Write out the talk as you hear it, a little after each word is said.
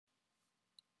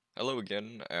Hello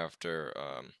again after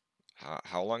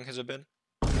how long has it been?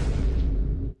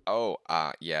 Oh,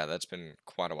 yeah, that's been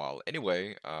quite a while.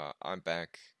 Anyway, I'm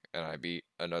back and I beat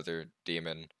another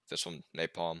demon, this one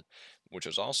Napalm, which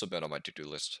has also been on my to-do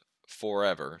list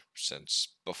forever since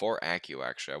before Accu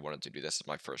actually. I wanted to do this as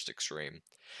my first extreme.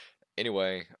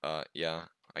 Anyway, yeah,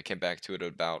 I came back to it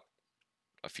about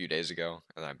a few days ago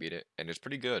and I beat it and it's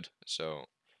pretty good. So,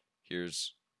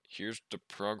 here's here's the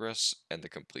progress and the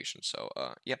completion. So,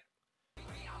 yep.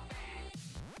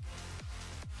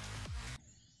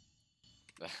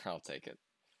 I'll take it.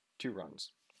 2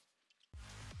 runs.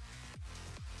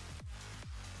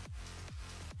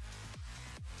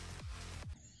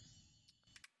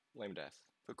 Lame death,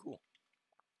 but cool.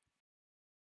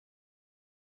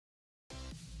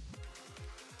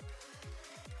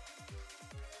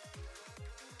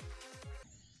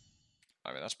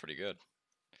 I mean, that's pretty good.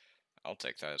 I'll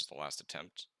take that as the last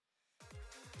attempt.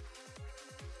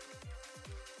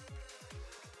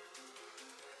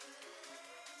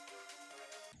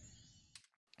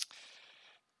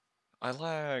 I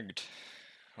lagged.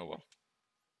 Oh well.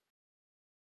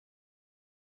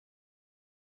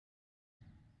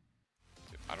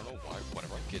 Dude, I don't know why,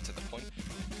 whenever I get to the point,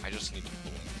 I just need to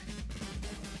blink.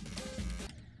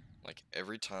 Like,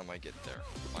 every time I get there,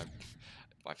 my,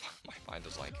 my mind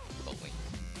is like, blink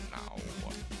now. And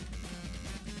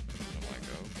I'm like,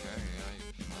 okay,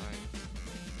 fine.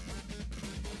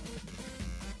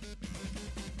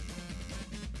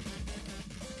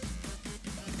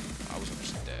 I was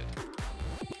almost dead.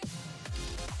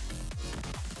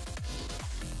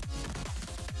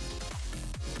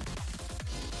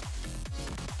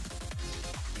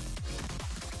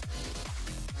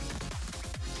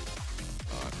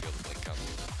 I feel the blink coming.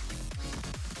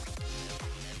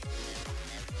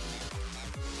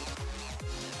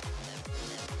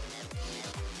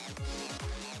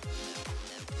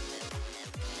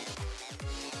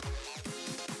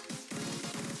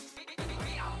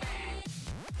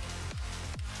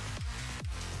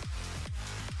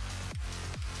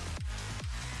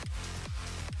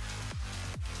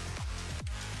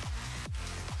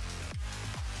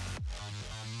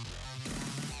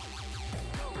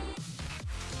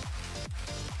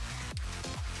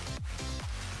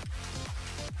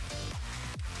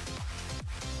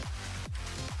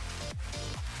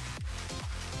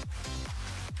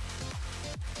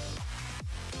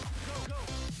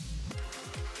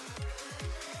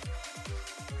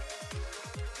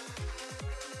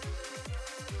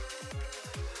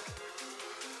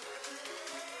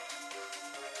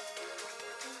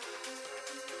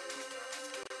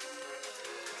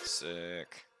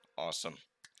 Sick. Awesome.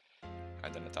 I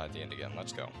didn't die at the end again.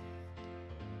 Let's go.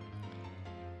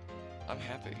 I'm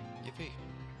happy. Yippee.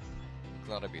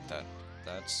 Glad I beat that.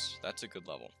 That's a good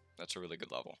level. That's a really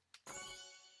good level.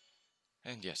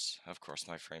 And yes, of course,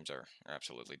 my frames are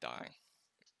absolutely dying.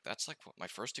 That's like what, my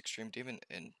first extreme demon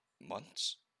in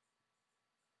months.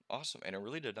 Awesome, and it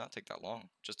really did not take that long.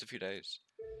 Just a few days.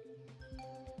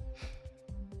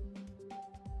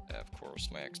 Of course,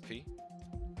 my XP.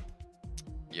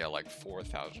 Yeah, like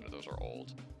 4,000 of those are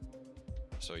old.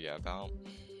 So yeah, about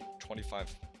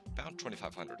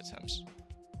 2,500 attempts.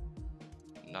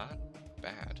 Not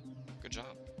bad. Good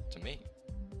job to me.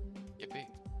 Yippee.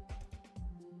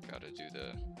 Gotta do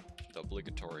the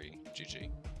obligatory GG.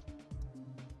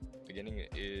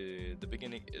 The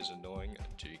beginning is annoying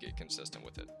until you get consistent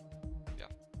with it. Yeah.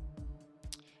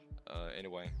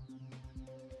 Anyway,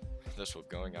 this will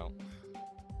going out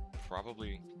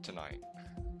probably tonight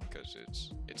because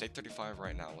it's 8:35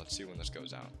 right now. Let's see when this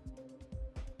goes out.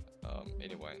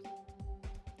 Anyway,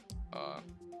 I'll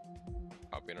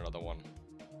be in another one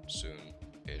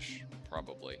soon-ish,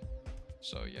 probably.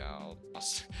 So yeah,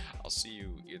 I'll see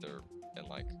you either in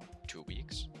like 2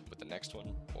 weeks with the next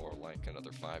one, or like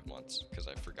another 5 months because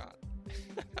I forgot.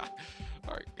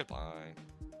 All right, goodbye.